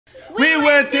We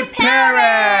went to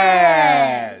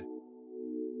Paris!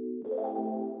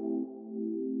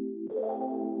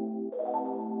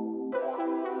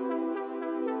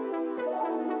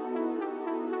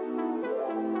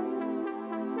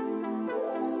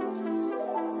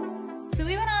 So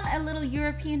we went on a little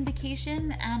European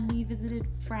vacation and we visited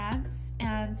France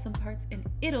and some parts in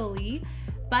Italy,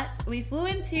 but we flew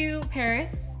into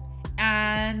Paris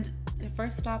and the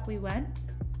first stop we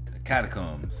went, The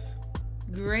catacombs.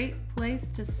 Great place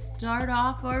to start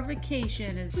off our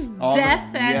vacation is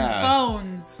death and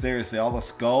bones. Seriously, all the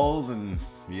skulls and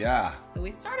yeah. So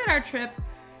we started our trip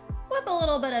with a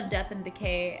little bit of death and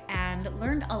decay and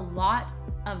learned a lot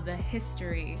of the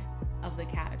history of the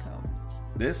catacombs.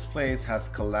 This place has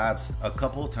collapsed a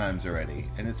couple times already,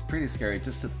 and it's pretty scary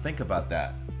just to think about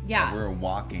that. Yeah. We're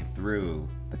walking through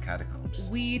the catacombs.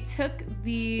 We took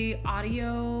the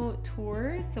audio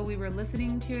tour, so we were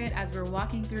listening to it as we were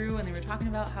walking through, and they were talking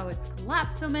about how it's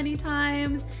collapsed so many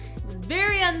times. It was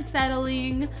very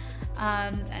unsettling,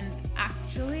 and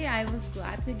actually I was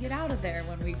glad to get out of there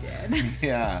when we did.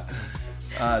 Yeah.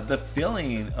 The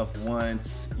feeling of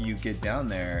once you get down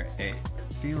there, it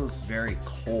feels very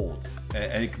cold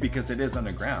because it is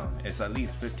underground. It's at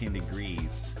least 15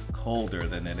 degrees colder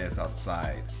than it is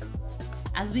outside.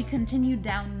 As we continued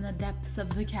down the depths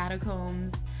of the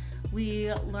catacombs,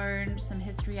 we learned some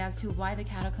history as to why the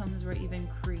catacombs were even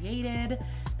created.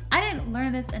 I didn't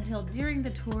learn this until during the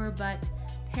tour, but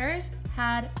Paris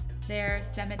had their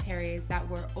cemeteries that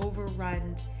were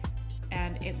overrun,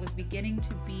 and it was beginning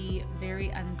to be very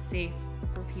unsafe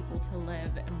for people to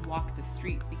live and walk the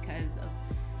streets because of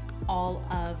all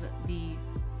of the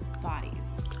bodies.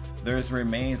 There's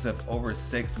remains of over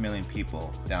 6 million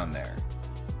people down there.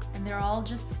 And they're all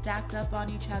just stacked up on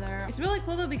each other. It's really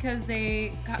cool though because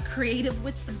they got creative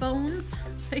with the bones.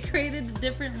 They created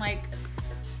different like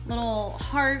little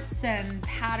hearts and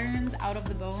patterns out of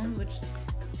the bones, which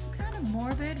is kind of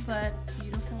morbid but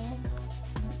beautiful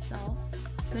in itself.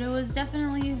 But it was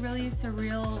definitely really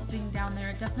surreal being down there.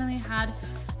 It definitely had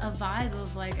a vibe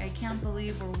of like, I can't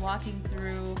believe we're walking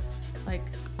through like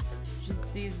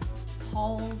just these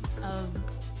halls of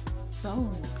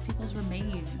bones, people's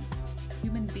remains,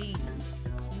 human beings.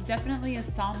 It was definitely a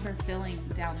somber feeling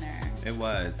down there. It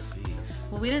was.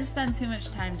 Jeez. Well, we didn't spend too much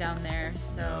time down there,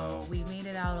 so we made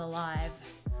it out alive.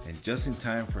 And just in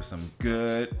time for some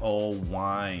good old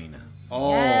wine.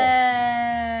 Oh.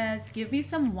 Yes, give me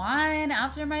some wine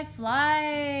after my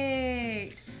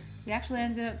flight. We actually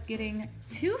ended up getting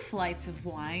 2 flights of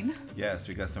wine. Yes,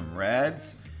 we got some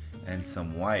reds and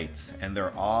some whites, and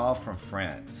they're all from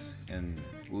France. And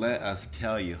let us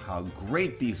tell you how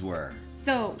great these were.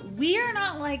 So we are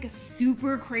not like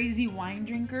super crazy wine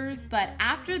drinkers, but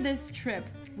after this trip,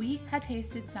 we had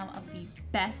tasted some of the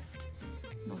best,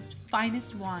 most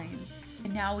finest wines.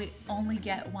 And now we only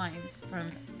get wines from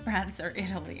France or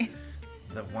Italy.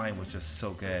 The wine was just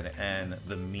so good, and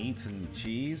the meats and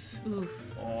cheese.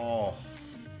 Oof. Oh.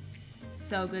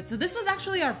 So good. So this was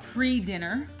actually our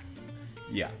pre-dinner.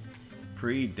 Yeah,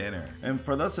 pre-dinner. And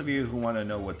for those of you who want to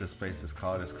know what this place is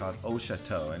called, it's called Au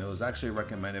Chateau, and it was actually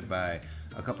recommended by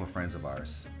a couple of friends of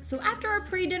ours. So after our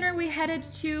pre-dinner, we headed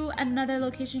to another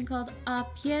location called A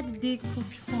Pied de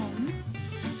Cochon.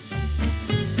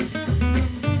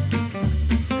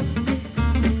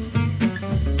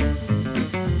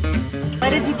 What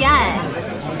did you get?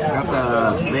 I got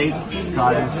the baked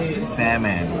Scottish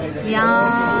salmon. Yum.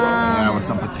 Yeah, with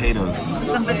some potatoes.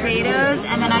 Some potatoes,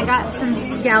 and then I got some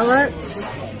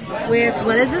scallops with,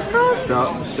 what is this called?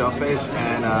 Shellfish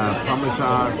and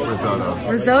Parmesan risotto.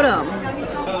 Risotto.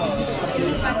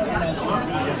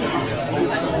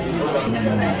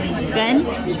 Good?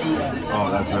 Oh,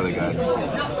 that's really good.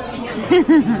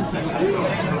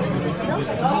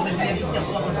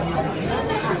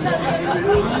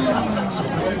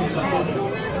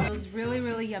 It was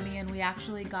really yummy, and we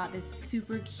actually got this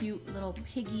super cute little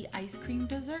piggy ice cream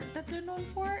dessert that they're known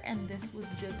for, and this was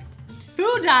just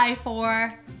to die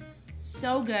for.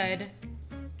 So good.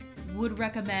 Would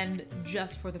recommend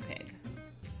just for the pig.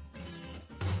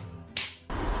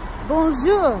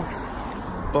 Bonjour.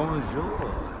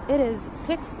 Bonjour. It is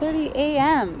 6:30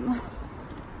 a.m.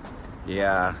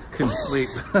 Yeah, couldn't sleep.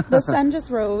 The sun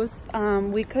just rose.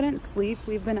 We couldn't sleep.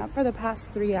 We've been up for the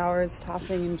past 3 hours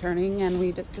tossing and turning, and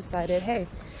we just decided, hey,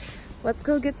 let's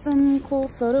go get some cool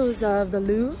photos of the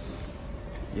Louvre.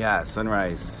 Yeah,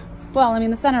 sunrise. Well, I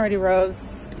mean, the sun already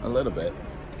rose. A little bit.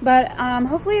 But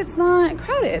hopefully it's not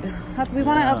crowded. We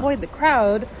want to avoid the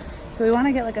crowd, so we want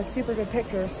to get like a super good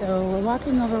picture. So we're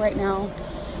walking over right now,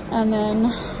 and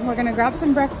then we're gonna grab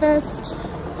some breakfast,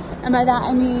 and by that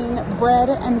I mean bread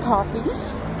and coffee.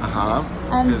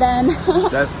 And then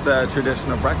that's the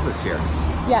traditional breakfast here.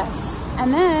 Yes.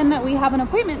 And then we have an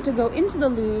appointment to go into the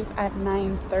Louvre at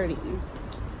 9:30.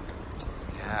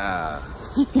 Yeah.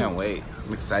 Can't wait.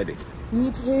 I'm excited.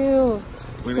 Me too.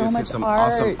 We So need to much see some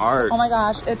art. awesome art. Oh my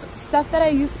gosh. It's stuff that I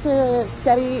used to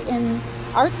study in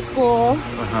art school.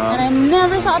 And I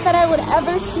never thought that I would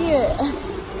ever see it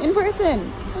in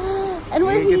person. And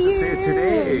we're here. Get to see it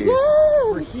today. Yes.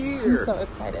 We're here. I'm so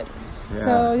excited. Yeah.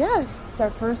 So yeah, it's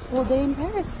our first full day in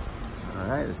Paris. All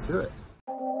right, let's do it.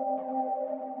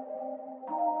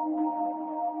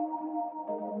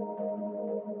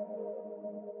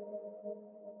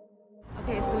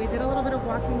 Okay, so we did a little bit of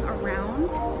walking around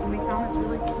and we found this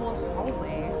really cool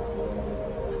hallway.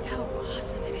 Look how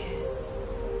awesome it is.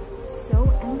 It's so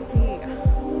empty.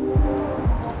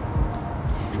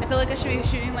 I feel like I should be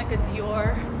shooting like a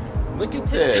Dior. Look at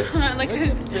this. Like Look a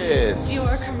at this.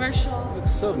 Dior commercial.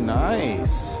 Looks so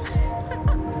nice.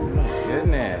 Oh my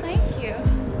goodness. Thank you.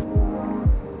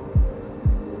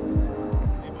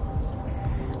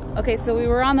 Okay, so we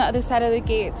were on the other side of the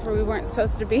gates where we weren't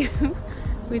supposed to be.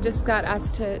 We just got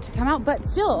asked to come out, but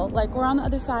still, like, we're on the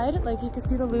other side. Like, you can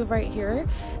see the Louvre right here.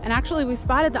 And actually, we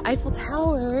spotted the Eiffel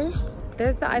Tower.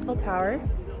 There's the Eiffel Tower.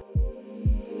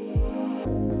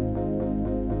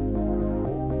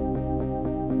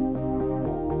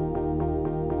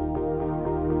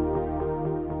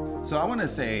 So I want to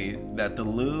say that the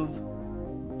Louvre,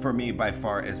 for me, by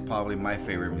far, is probably my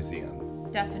favorite museum.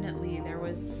 Definitely. There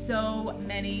was so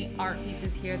many art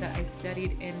pieces here that I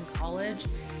studied in college,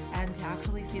 and to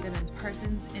actually see them in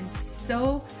person in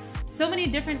so many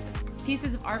different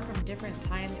pieces of art from different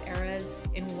time eras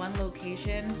in one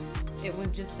location, it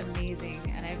was just amazing.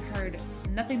 And I've heard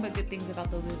nothing but good things about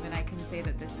the Louvre, and I can say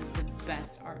that this is the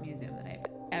best art museum that I've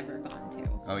ever gone to.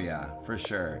 Oh yeah, for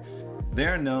sure.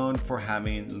 They're known for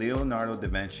having Leonardo da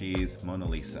Vinci's Mona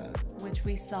Lisa, which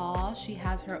we saw. She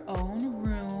has her own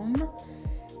room,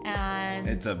 and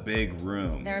it's a big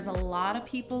room. There's a lot of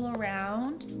people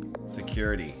around.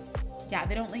 Security. Yeah,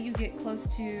 they don't let you get close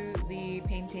to the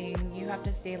painting. You have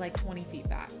to stay like 20 feet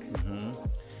back.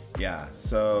 Yeah,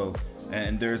 so,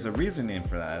 and there's a reasoning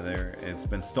for that. It's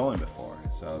been stolen before,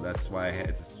 so that's why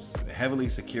it's heavily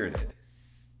secured.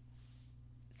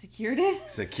 Secured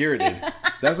it? Secured it.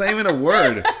 That's not even a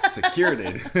word. Secured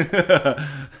it.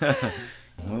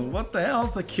 What the hell?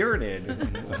 Secured it.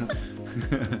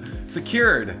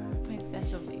 Secured. My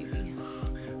special baby.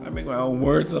 I make my own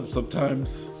words up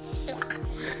sometimes.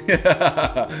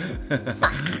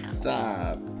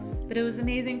 Stop. But it was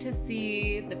amazing to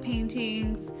see the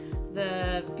paintings,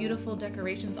 the beautiful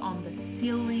decorations on the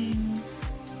ceiling,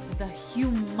 the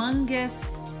humongous,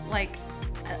 like,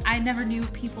 I never knew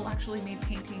people actually made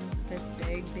paintings this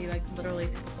big. They like literally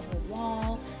took up the whole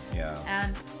wall. Yeah.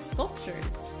 And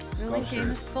sculptures. Really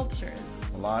famous sculptures.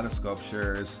 A lot of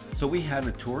sculptures. So we had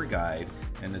a tour guide,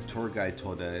 and the tour guide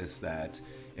told us that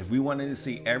if we wanted to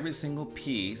see every single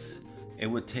piece, it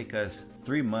would take us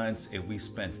 3 months if we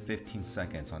spent 15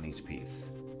 seconds on each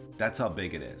piece. That's how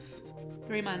big it is.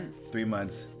 3 months. 3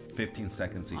 months, 15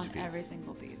 seconds each on piece. On every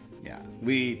single piece. Yeah.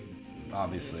 We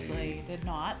obviously did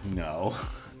not. No.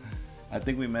 I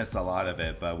think we missed a lot of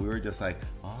it, but we were just like,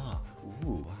 oh,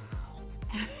 ooh,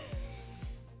 wow.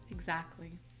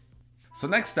 Exactly. So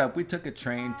next up, we took a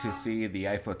train to see the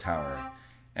Eiffel Tower,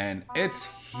 and it's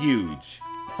huge.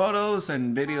 Photos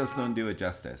and videos don't do it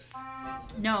justice.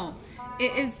 No,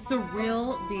 it is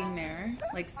surreal being there,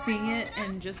 like seeing it,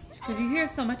 and just because you hear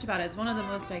so much about it. It's one of the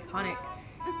most iconic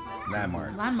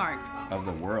landmarks of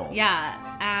the world.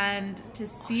 Yeah, and to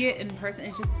see it in person,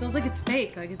 it just feels like it's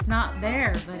fake, like it's not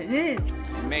there, but it is.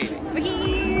 Made it. We're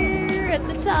here at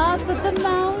the top of the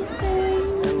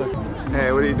mountain. Hey, look.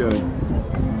 Hey, what are you doing?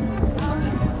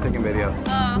 Taking video.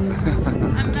 Oh,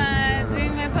 I'm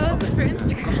doing my poses for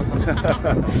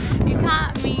Instagram. You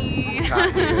caught me.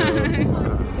 Caught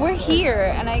you. We're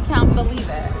here, and I can't believe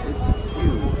it. It's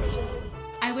huge.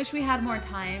 I wish we had more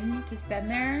time to spend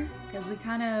there, because we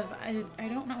kind of, I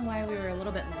don't know why we were a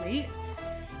little bit late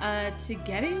to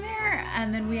getting there,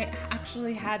 and then we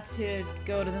actually had to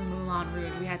go to the Moulin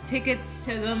Rouge. We had tickets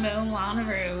to the Moulin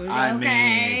Rouge. I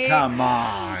mean, come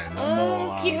on.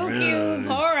 Oh, cute,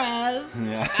 poor us.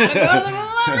 Yeah. Gotta go to the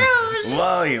Moulin Rouge.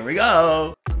 Well, here we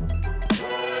go.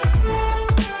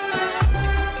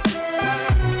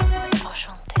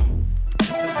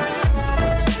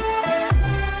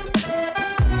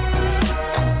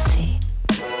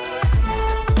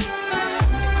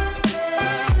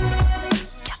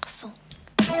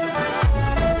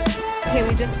 Okay,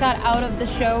 we just got out of the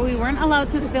show. We weren't allowed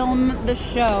to film the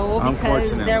show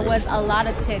because there was a lot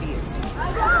of titties.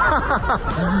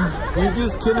 You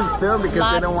just couldn't film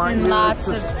because they don't want you to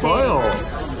spoil.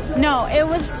 No, it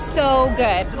was so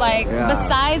good. Like,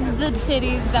 besides the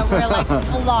titties that were like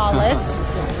flawless,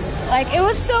 like it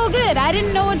was so good. I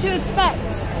didn't know what to expect.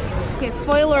 Okay,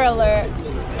 spoiler alert.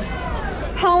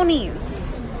 Ponies.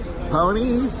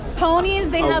 Ponies? Ponies,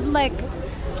 they had like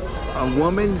a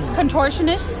woman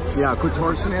contortionist. Yeah,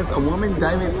 contortionist. A woman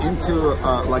diving into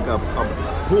like a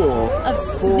pool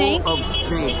full of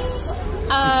snakes.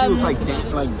 And she was like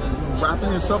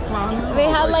wrapping herself around them. They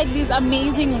had like these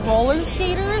amazing roller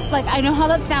skaters. Like, I know how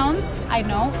that sounds. I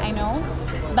know.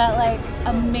 But like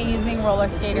amazing roller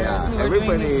skaters who were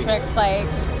doing these tricks. Like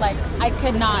I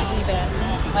could not even.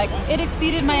 Like, it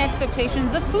exceeded my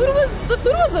expectations. The food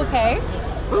was okay.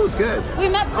 It was good. We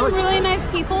met some really nice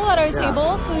people at our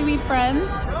table, so we meet friends.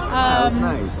 That was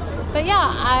nice. But yeah,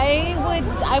 I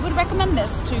would recommend this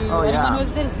to anyone who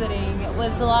was visiting. It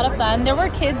was a lot of fun. There were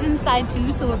kids inside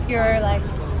too, so if you're like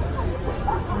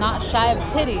not shy of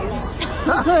titties,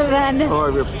 then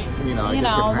or I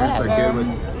guess your parents are good with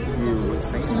you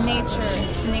saying it's nature.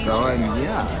 It's nature. Going,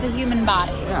 It's the human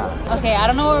body. Yeah. Okay, I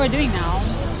don't know what we're doing now.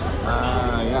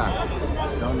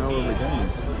 Don't know what we're doing.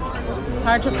 It's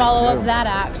hard to follow up that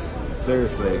act.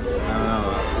 Seriously, I don't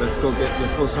know. Let's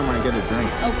go somewhere and get a drink.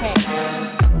 Okay.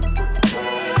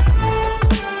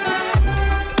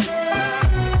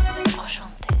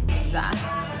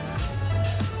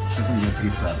 This is your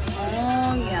pizza.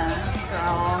 Oh yes,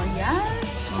 girl. Yes.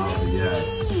 Oh yes.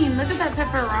 Look at that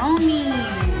pepperoni.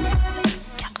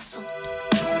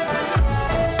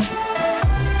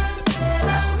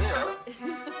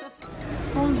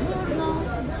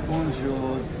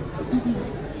 Bonjour.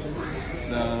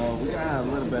 So we got a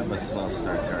little bit of a slow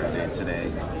start to our day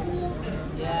today.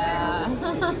 Yeah.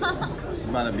 It's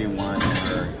about to be 1.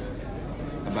 We're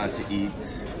about to eat.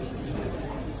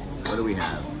 What do we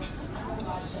have?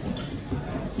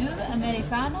 2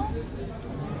 Americano.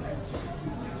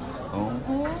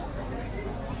 Un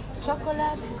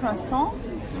chocolat croissant.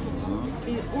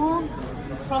 Et un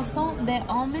croissant de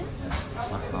almond.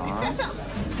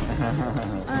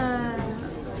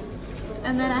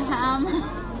 And then a ham.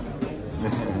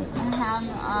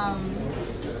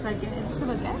 Baguette. Is this a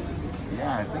baguette?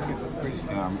 Yeah, I think it's pretty,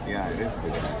 yeah, it is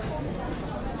baguette.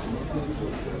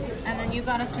 And then you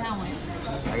got a sandwich.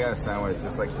 I got a sandwich,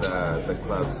 just like the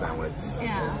club sandwich.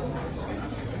 Yeah.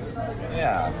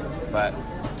 Yeah, but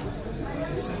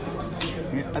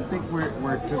I think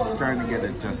we're just starting to get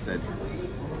adjusted.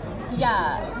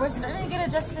 Yeah, we're starting to get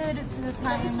adjusted to the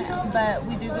time, but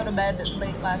we did go to bed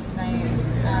late last night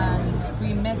and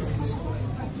we missed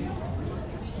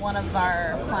one of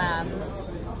our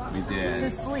plans. We did. To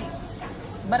sleep.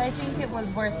 But I think it was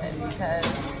worth it because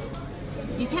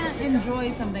you can't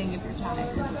enjoy something if you're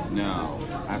tired. No,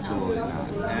 absolutely not.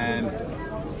 And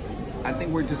I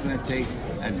think we're just going to take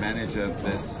advantage of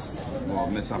this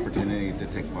missed opportunity to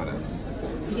take photos.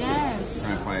 Yes.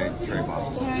 Trying to find cherry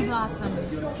blossoms. Cherry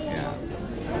blossoms. Yeah.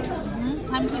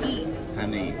 Time to eat.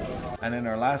 Time to eat. And in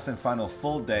our last and final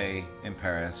full day in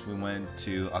Paris, we went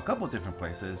to a couple different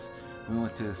places. We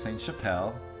went to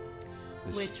Saint-Chapelle.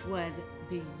 Which was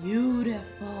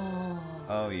beautiful.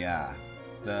 Oh yeah.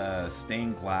 The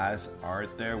stained glass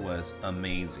art there was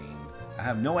amazing. I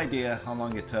have no idea how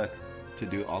long it took to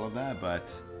do all of that,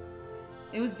 but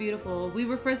it was beautiful. We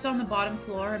were first on the bottom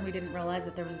floor and we didn't realize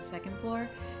that there was a second floor.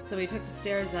 So we took the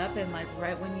stairs up and like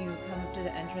right when you come up to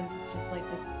the entrance, it's just like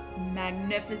this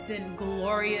magnificent,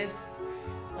 glorious,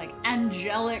 like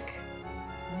angelic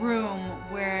room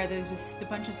where there's just a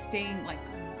bunch of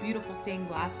beautiful stained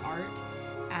glass art.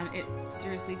 And it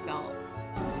seriously felt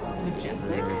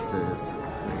majestic. This is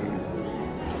crazy.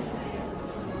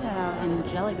 Look at how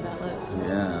angelic that looks.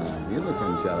 Yeah, you look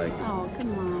angelic. Oh,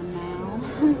 come on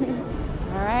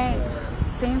now. All right,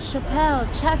 Saint-Chapelle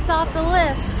checked off the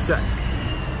list. Check.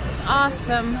 It's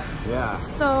awesome. Yeah.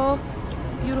 So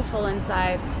beautiful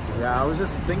inside. Yeah, I was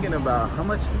just thinking about how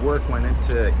much work went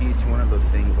into each one of those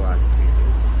stained glass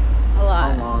pieces. A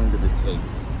lot. How long did it take?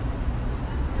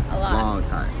 A lot. Long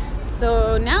time.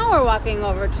 So now we're walking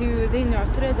over to the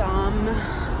Notre Dame.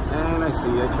 And I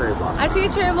see a cherry blossom. I see a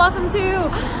cherry blossom too.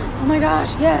 Oh my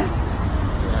gosh, yes.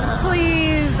 Yeah.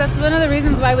 Please. That's one of the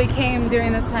reasons why we came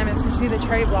during this time is to see the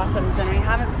cherry blossoms, and we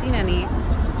haven't seen any.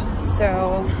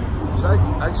 So it's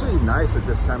actually nice at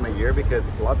this time of year because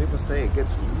a lot of people say it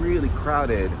gets really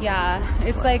crowded. Yeah,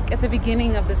 it's like at the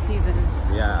beginning of the season.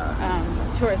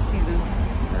 Yeah. Tourist season.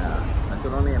 Yeah. I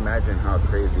can only imagine how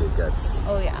crazy it gets.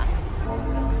 Oh yeah.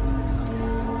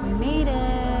 We made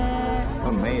it.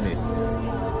 We made it.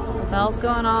 The bell's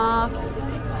going off.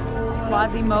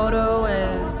 Quasimodo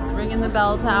is ringing the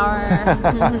bell tower.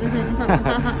 You're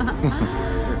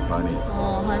funny.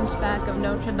 Oh, Hunchback of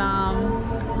Notre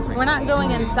Dame. We're not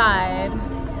going inside.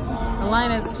 The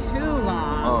line is too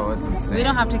long. Oh, it's insane. We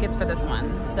don't have tickets for this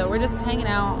one. So we're just hanging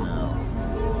out,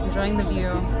 enjoying the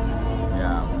view.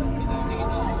 Yeah.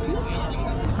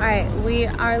 Alright, we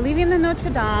are leaving the Notre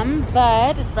Dame,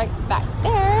 but it's right back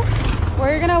there.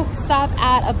 We're gonna stop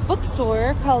at a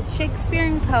bookstore called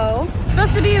Shakespeare & Co. It's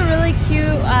supposed to be a really cute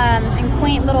and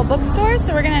quaint little bookstore,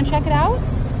 so we're gonna check it out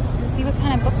and see what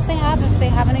kind of books they have. If they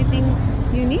have anything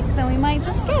unique, then we might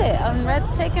just get it. And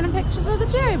Red's taking pictures of the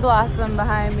cherry blossom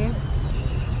behind me.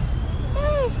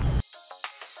 Yay!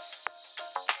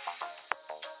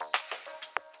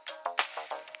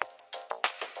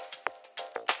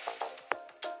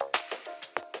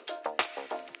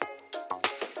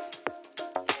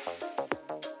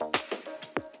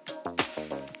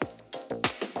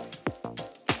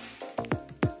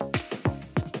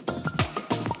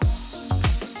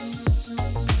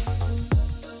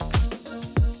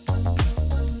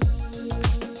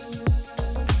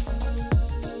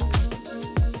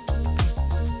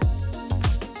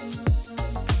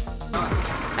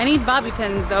 I need bobby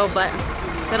pins though, but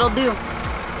it'll do.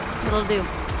 It'll do. Okay,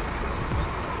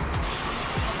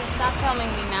 stop filming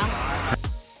me now.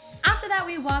 After that,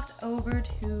 we walked over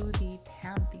to the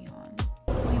Pantheon.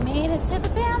 We made it to the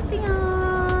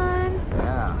Pantheon.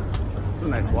 Yeah. It's a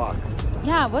nice walk.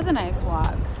 Yeah, it was a nice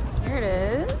walk. Here it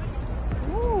is.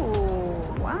 Ooh,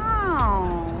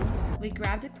 wow. We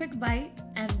grabbed a quick bite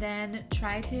and then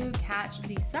tried to catch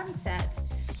the sunset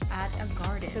at a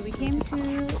garden. So we came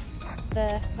to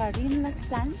the Jardin Les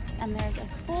Plantes, and there's a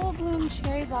full bloom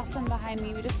cherry blossom behind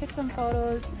me. We just took some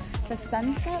photos. The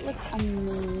sunset looks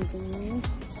amazing.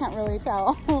 Can't really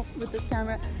tell with this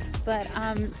camera, but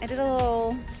I did a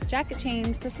little jacket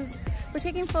change. We're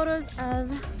taking photos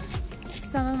of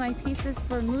some of my pieces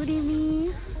for Moody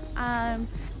Me,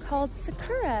 called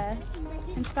Sakura,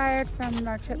 inspired from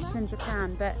our trips in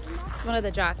Japan, but it's one of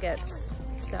the jackets.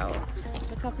 So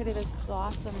look how pretty this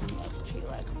blossom tree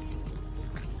looks.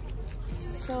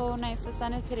 So nice. The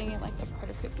sun is hitting it like the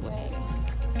perfect way.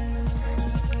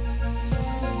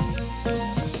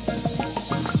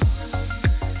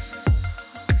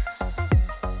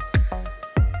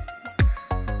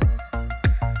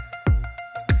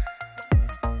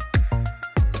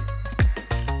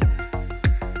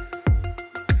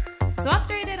 So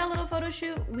after I did a little photo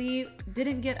shoot, we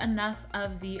didn't get enough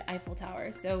of the Eiffel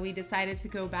Tower, so we decided to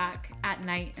go back at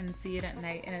night and see it at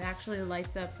night, and it actually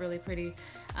lights up really pretty.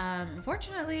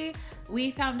 Unfortunately,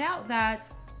 we found out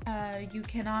that you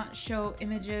cannot show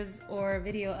images or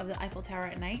video of the Eiffel Tower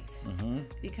at night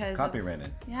because it's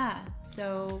copyrighted. Yeah,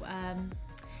 so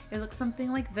it looks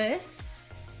something like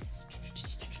this.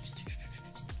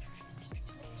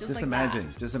 Just like imagine,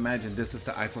 that. just imagine this is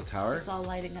the Eiffel Tower. It's all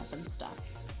lighting up and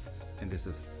stuff. And this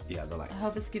is, yeah, the lights. I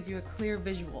hope this gives you a clear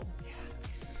visual.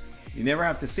 You never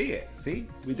have to see it. See?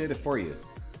 We did it for you.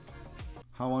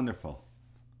 How wonderful.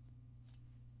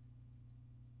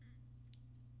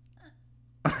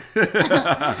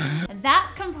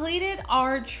 That completed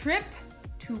our trip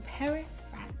to Paris,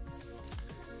 France.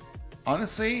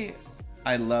 Honestly,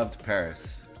 I loved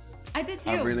Paris. I did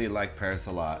too. I really like Paris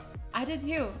a lot. I did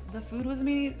too. The food was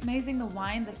amazing, the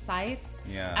wine, the sights.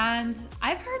 Yeah. And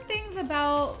I've heard things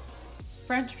about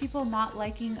French people not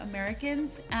liking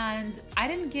Americans, and I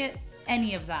didn't get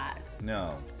any of that.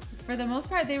 No. For the most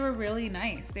part, they were really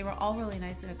nice. They were all really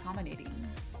nice and accommodating.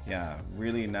 Yeah,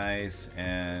 really nice,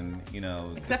 and you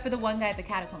know. Except for the one guy at the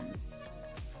catacombs.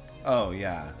 Oh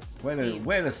yeah, way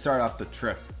to start off the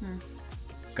trip,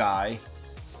 guy.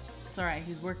 It's all right.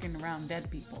 He's working around dead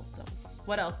people, so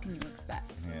what else can you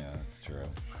expect? Yeah, that's true.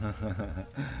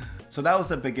 So that was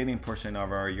the beginning portion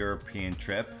of our European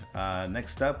trip.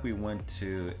 Next up, we went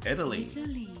to Italy.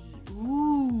 Italy.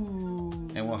 Ooh.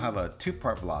 And we'll have a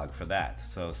 2-part vlog for that.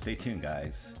 So stay tuned,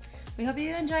 guys. We hope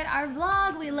you enjoyed our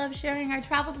vlog. We love sharing our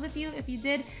travels with you. If you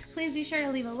did, please be sure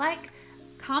to leave a like,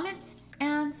 comment,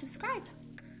 and subscribe.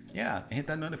 Yeah, and hit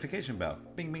that notification bell.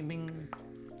 Bing, bing, bing.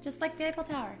 Just like the Eiffel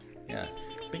Tower. Yeah.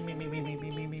 Bing, bing, bing, bing, bing,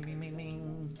 bing, bing, bing, bing, bing,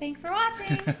 bing. Thanks for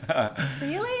watching.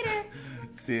 See you later.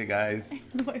 See you guys.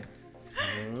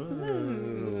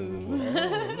 Ooh.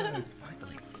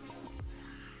 Sparkly.